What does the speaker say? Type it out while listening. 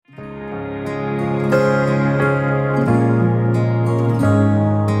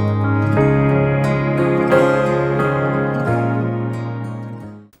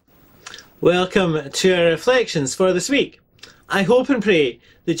Welcome to our reflections for this week. I hope and pray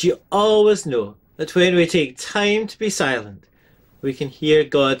that you always know that when we take time to be silent, we can hear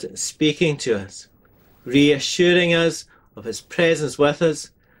God speaking to us, reassuring us of His presence with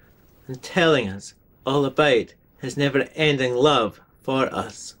us, and telling us all about His never-ending love for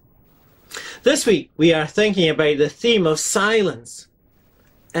us. This week we are thinking about the theme of silence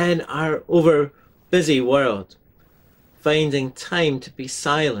in our over-busy world. Finding time to be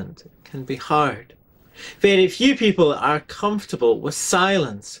silent can be hard. Very few people are comfortable with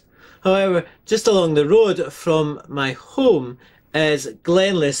silence. However, just along the road from my home is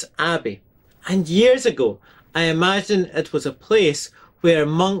Glenlis Abbey, and years ago I imagine it was a place where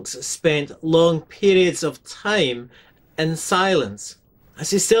monks spent long periods of time in silence, as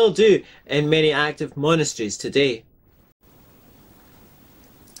they still do in many active monasteries today.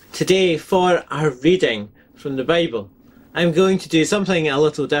 Today, for our reading from the Bible, I'm going to do something a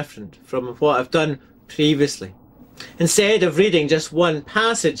little different from what I've done previously. Instead of reading just one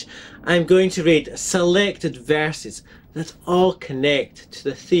passage, I'm going to read selected verses that all connect to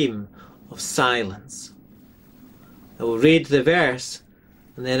the theme of silence. I will read the verse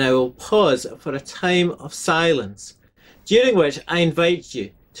and then I will pause for a time of silence, during which I invite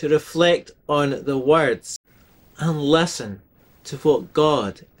you to reflect on the words and listen to what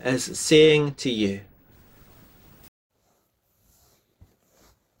God is saying to you.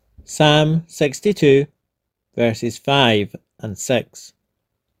 Psalm 62, verses 5 and 6.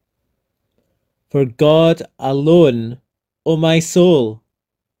 For God alone, O my soul,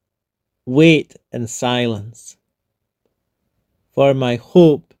 wait in silence, for my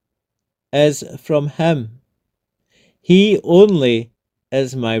hope is from Him. He only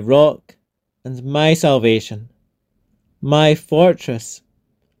is my rock and my salvation, my fortress.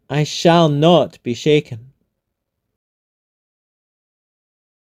 I shall not be shaken.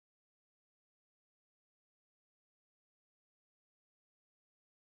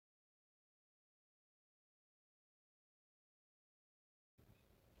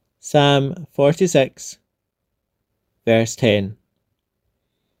 Psalm 46, verse 10.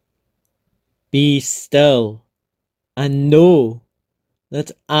 Be still and know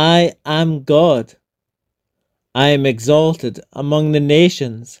that I am God. I am exalted among the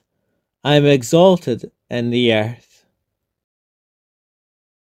nations. I am exalted in the earth.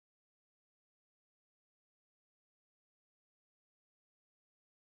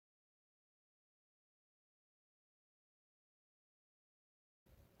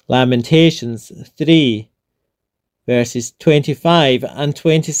 Lamentations 3, verses 25 and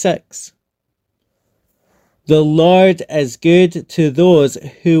 26. The Lord is good to those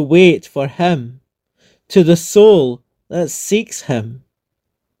who wait for Him, to the soul that seeks Him.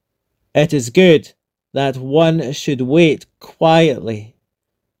 It is good that one should wait quietly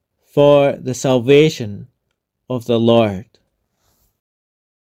for the salvation of the Lord.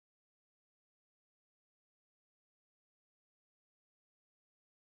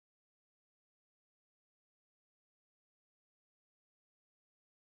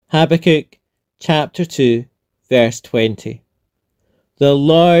 Habakkuk chapter 2, verse 20. The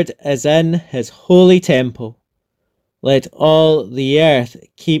Lord is in His holy temple. Let all the earth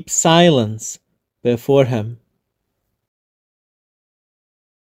keep silence before Him.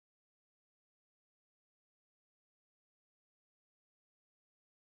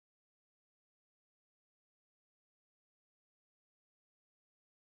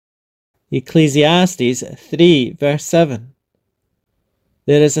 Ecclesiastes 3, verse 7.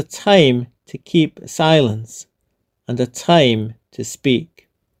 There is a time to keep silence and a time to speak.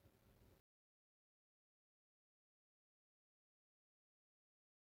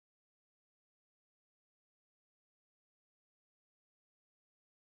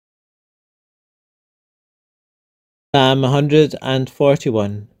 Psalm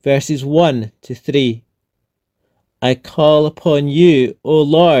 141, verses 1 to 3. I call upon you, O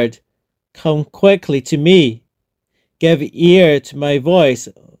Lord, come quickly to me. Give ear to my voice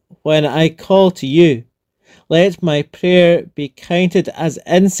when I call to you. Let my prayer be counted as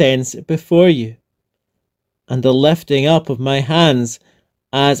incense before you, and the lifting up of my hands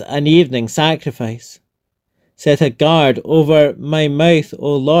as an evening sacrifice. Set a guard over my mouth,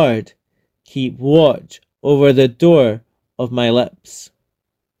 O Lord. Keep watch over the door of my lips.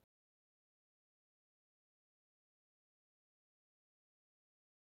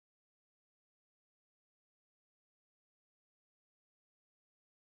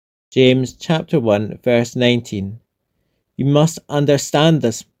 James chapter 1, verse 19. You must understand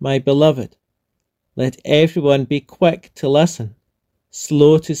this, my beloved. Let everyone be quick to listen,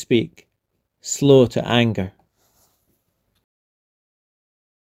 slow to speak, slow to anger.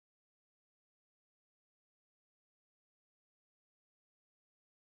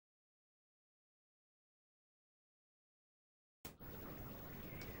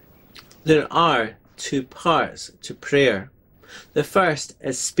 There are two parts to prayer. The first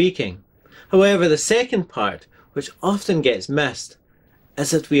is speaking. However, the second part, which often gets missed,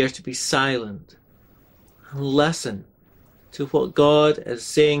 is that we are to be silent and listen to what God is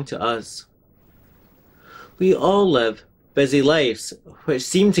saying to us. We all live busy lives, which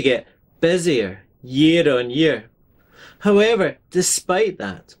seem to get busier year on year. However, despite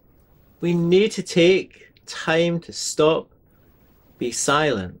that, we need to take time to stop, be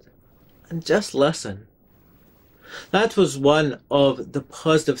silent, and just listen. That was one of the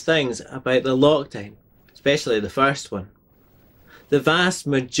positive things about the lockdown, especially the first one. The vast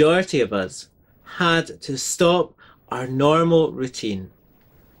majority of us had to stop our normal routine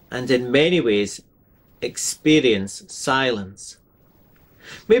and in many ways experience silence.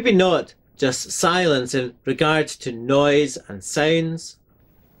 Maybe not just silence in regard to noise and sounds,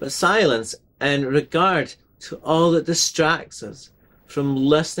 but silence in regard to all that distracts us from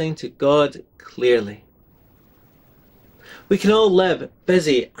listening to God clearly. We can all live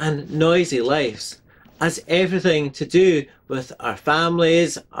busy and noisy lives, as everything to do with our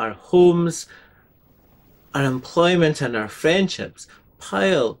families, our homes, our employment and our friendships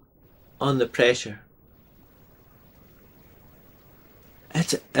pile on the pressure.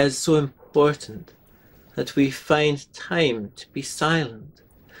 It is so important that we find time to be silent,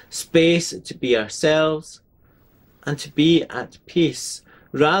 space to be ourselves, and to be at peace,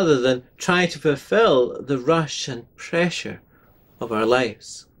 rather than try to fulfill the rush and pressure of our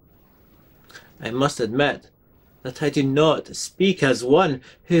lives. I must admit that I do not speak as one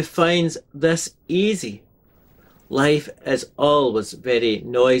who finds this easy. Life is always very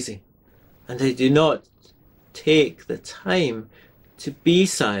noisy, and I do not take the time to be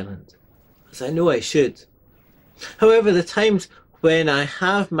silent, as I know I should. However, the times when I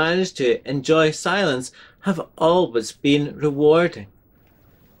have managed to enjoy silence have always been rewarding,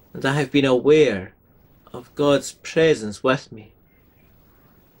 and I have been aware of God's presence with me.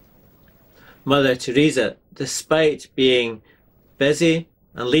 Mother Teresa, despite being busy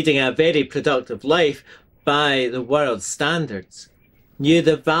and leading a very productive life by the world's standards, knew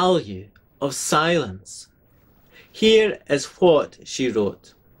the value of silence. Here is what she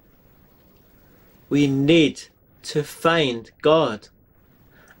wrote. We need to find God,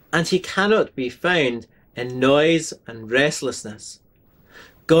 and he cannot be found in noise and restlessness.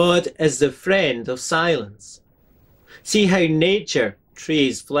 God is the friend of silence. See how nature,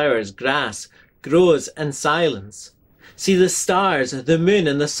 trees, flowers, grass, grows in silence. See the stars, the moon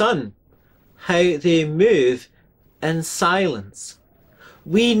and the sun, how they move in silence.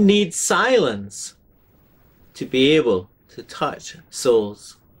 We need silence to be able to touch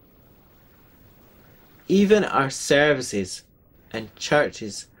souls. Even our services and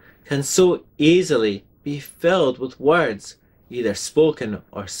churches can so easily be filled with words, either spoken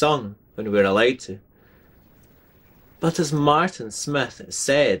or sung when we're allowed to. But as Martin Smith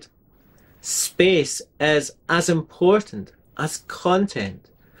said, space is as important as content,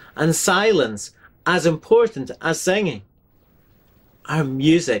 and silence as important as singing. Our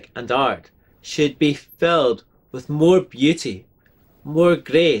music and art should be filled with more beauty, more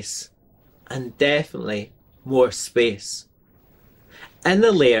grace, and definitely more space. In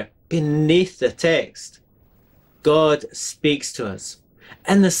the layer beneath the text, God speaks to us.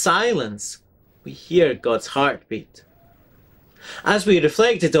 In the silence, we hear God's heartbeat. As we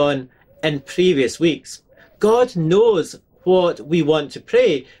reflected on in previous weeks, God knows what we want to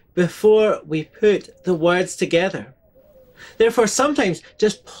pray before we put the words together. Therefore, sometimes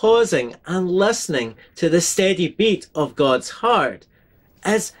just pausing and listening to the steady beat of God's heart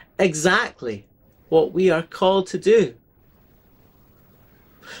is exactly what we are called to do.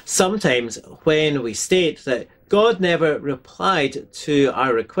 Sometimes when we state that God never replied to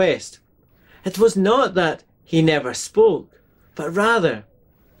our request, it was not that he never spoke, but rather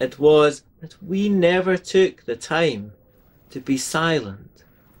it was that we never took the time to be silent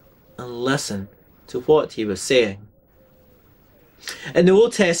and listen to what he was saying. In the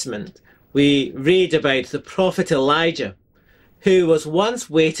Old Testament, we read about the prophet Elijah, who was once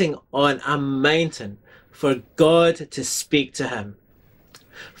waiting on a mountain for God to speak to him.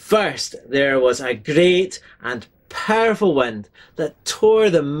 First, there was a great and powerful wind that tore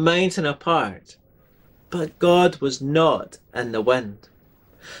the mountain apart, but God was not in the wind.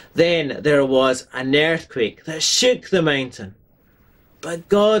 Then there was an earthquake that shook the mountain, but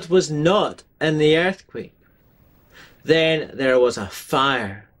God was not in the earthquake. Then there was a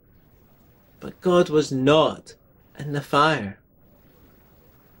fire, but God was not in the fire.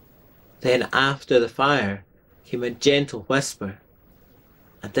 Then after the fire came a gentle whisper,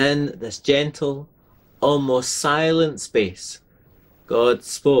 and in this gentle, almost silent space, God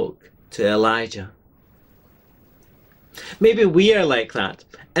spoke to Elijah. Maybe we are like that,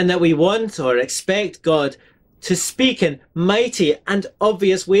 in that we want or expect God to speak in mighty and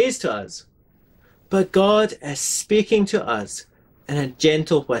obvious ways to us. But God is speaking to us in a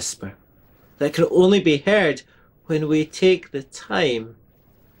gentle whisper that can only be heard when we take the time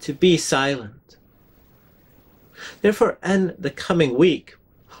to be silent. Therefore, in the coming week,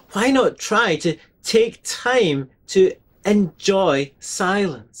 why not try to take time to enjoy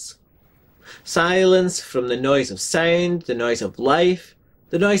silence? Silence from the noise of sound, the noise of life,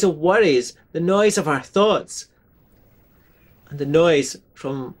 the noise of worries, the noise of our thoughts, and the noise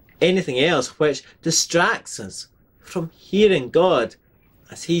from anything else which distracts us from hearing God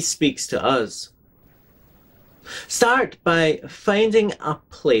as He speaks to us. Start by finding a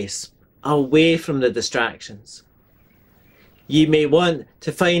place away from the distractions. You may want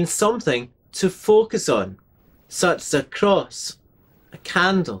to find something to focus on, such as a cross, a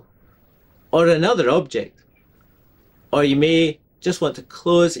candle, or another object. Or you may just want to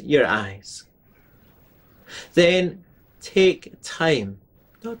close your eyes. Then take time,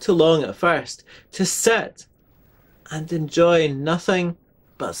 not too long at first, to sit and enjoy nothing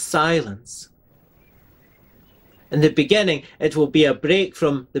but silence. In the beginning, it will be a break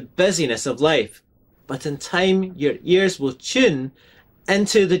from the busyness of life, but in time your ears will tune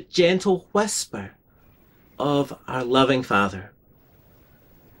into the gentle whisper of our loving Father.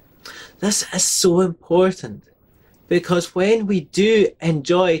 This is so important because when we do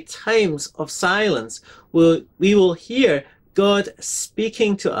enjoy times of silence, we will hear God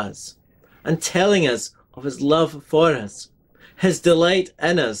speaking to us and telling us of His love for us, His delight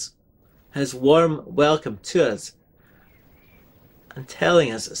in us, His warm welcome to us, and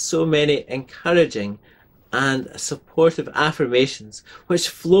telling us so many encouraging and supportive affirmations which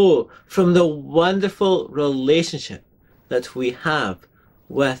flow from the wonderful relationship that we have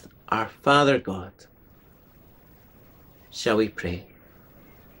with our Father God. Shall we pray?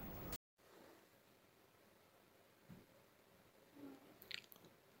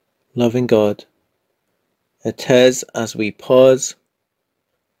 Loving God, it is as we pause,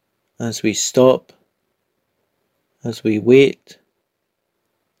 as we stop, as we wait,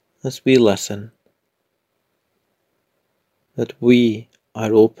 as we listen, that we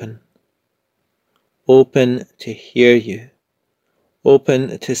are open to hear you,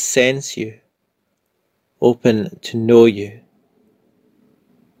 open to sense you, open to know you,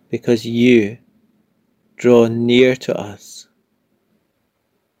 because you draw near to us.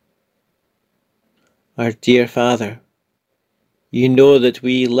 Our dear Father, you know that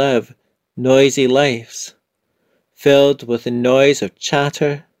we live noisy lives, filled with the noise of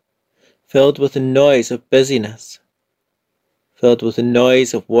chatter, filled with the noise of busyness, filled with the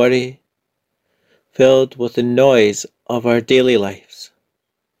noise of worry, filled with the noise of our daily lives.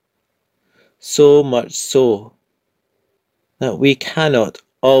 So much so that we cannot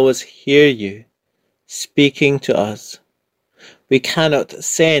always hear you speaking to us. We cannot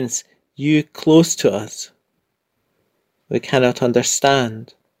sense you close to us. We cannot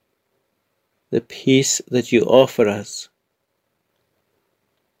understand the peace that you offer us.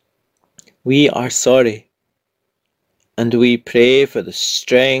 We are sorry, and we pray for the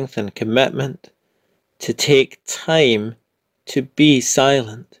strength and commitment to take time to be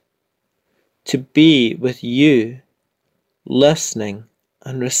silent, to be with you, listening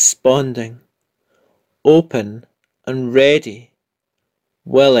and responding, open and ready,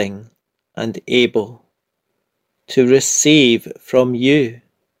 willing and able to receive from you.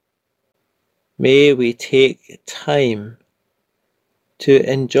 May we take time to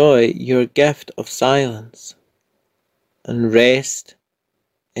enjoy your gift of silence and rest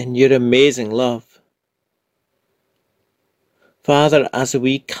in your amazing love. Father, as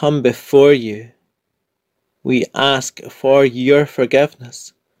we come before you, we ask for your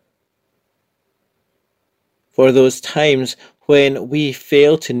forgiveness for those times when we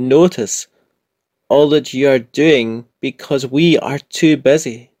fail to notice all that you are doing because we are too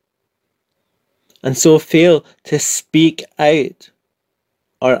busy, and so fail to speak out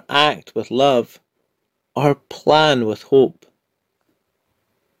or act with love or plan with hope.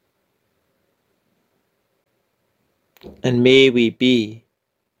 And may we be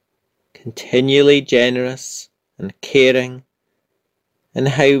continually generous and caring in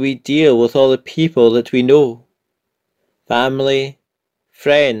how we deal with all the people that we know, family,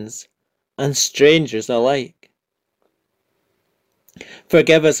 friends, and strangers alike.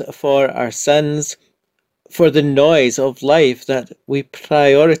 Forgive us for our sins, for the noise of life that we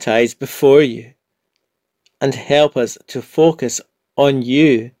prioritize before you, and help us to focus on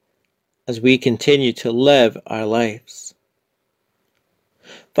you as we continue to live our lives.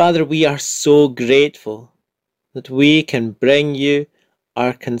 Father, we are so grateful that we can bring you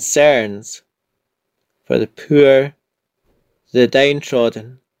our concerns for the poor, the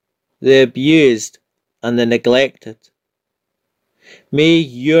downtrodden, the abused, and the neglected. May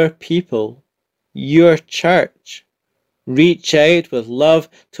your people, your church, reach out with love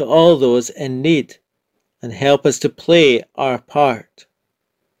to all those in need and help us to play our part.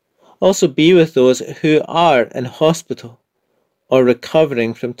 Also be with those who are in hospital or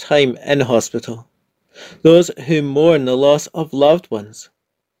recovering from time in hospital, those who mourn the loss of loved ones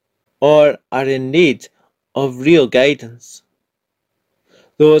or are in need of real guidance,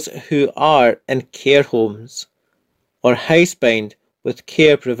 those who are in care homes or housebound with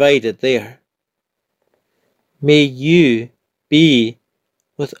care provided there. May you be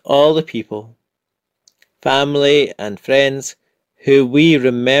with all the people, family and friends who we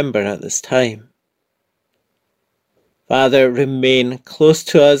remember at this time. Father, remain close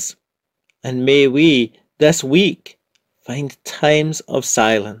to us, and may we this week find times of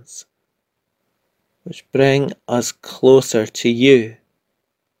silence which bring us closer to you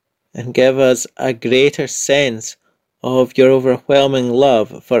and give us a greater sense of your overwhelming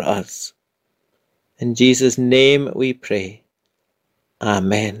love for us. In Jesus' name we pray.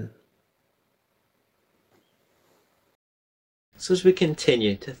 Amen. So as we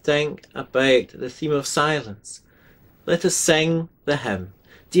continue to think about the theme of silence, let us sing the hymn,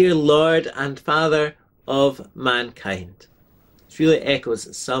 Dear Lord and Father of Mankind. It really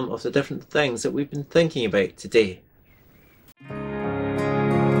echoes some of the different things that we've been thinking about today.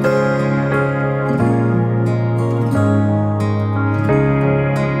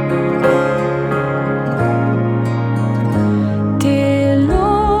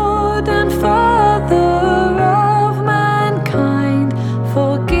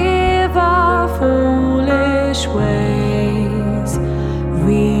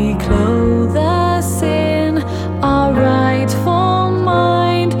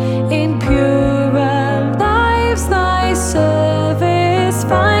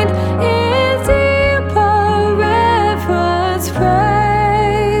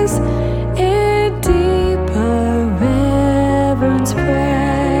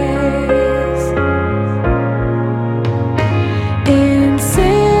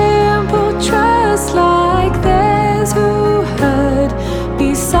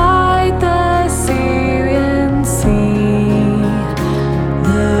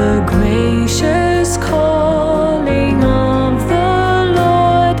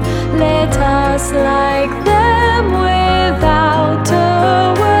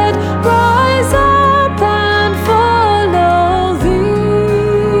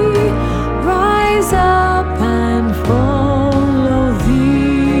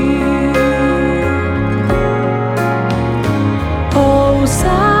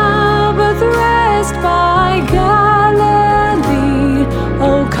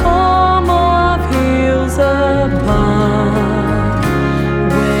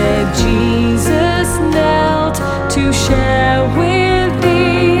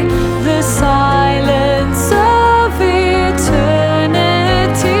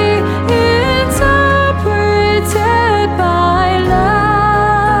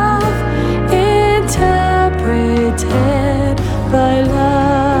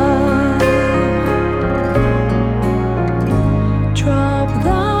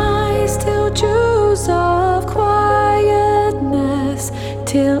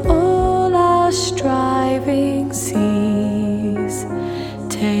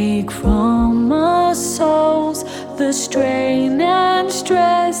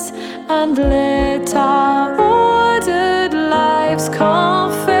 And let our ordered lives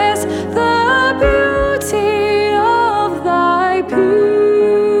confess the beauty of thy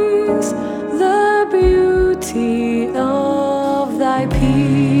peace, the beauty of thy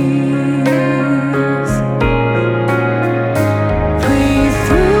peace. Breathe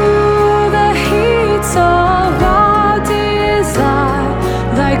through the heat of our desire,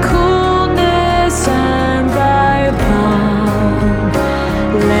 thy coolness and thy balm.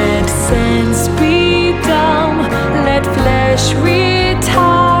 Let sense be dumb, let flesh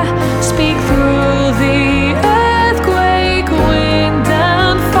retire. Speak through the earthquake, wind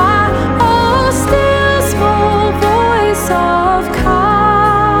and fire. Oh, still small voice of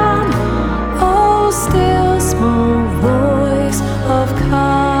calm. Oh, still small voice of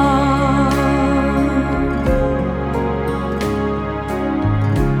calm.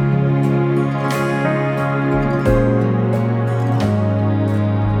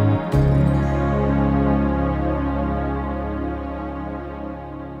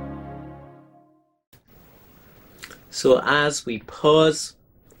 So as we pause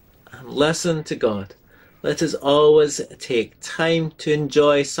and listen to God. Let us always take time to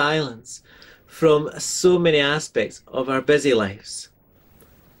enjoy silence from so many aspects of our busy lives.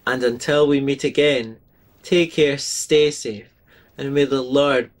 And until we meet again, take care, stay safe, and may the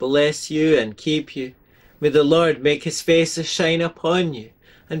Lord bless you and keep you. May the Lord make his face to shine upon you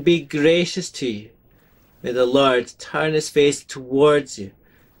and be gracious to you. May the Lord turn his face towards you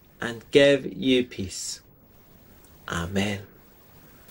and give you peace. Amen.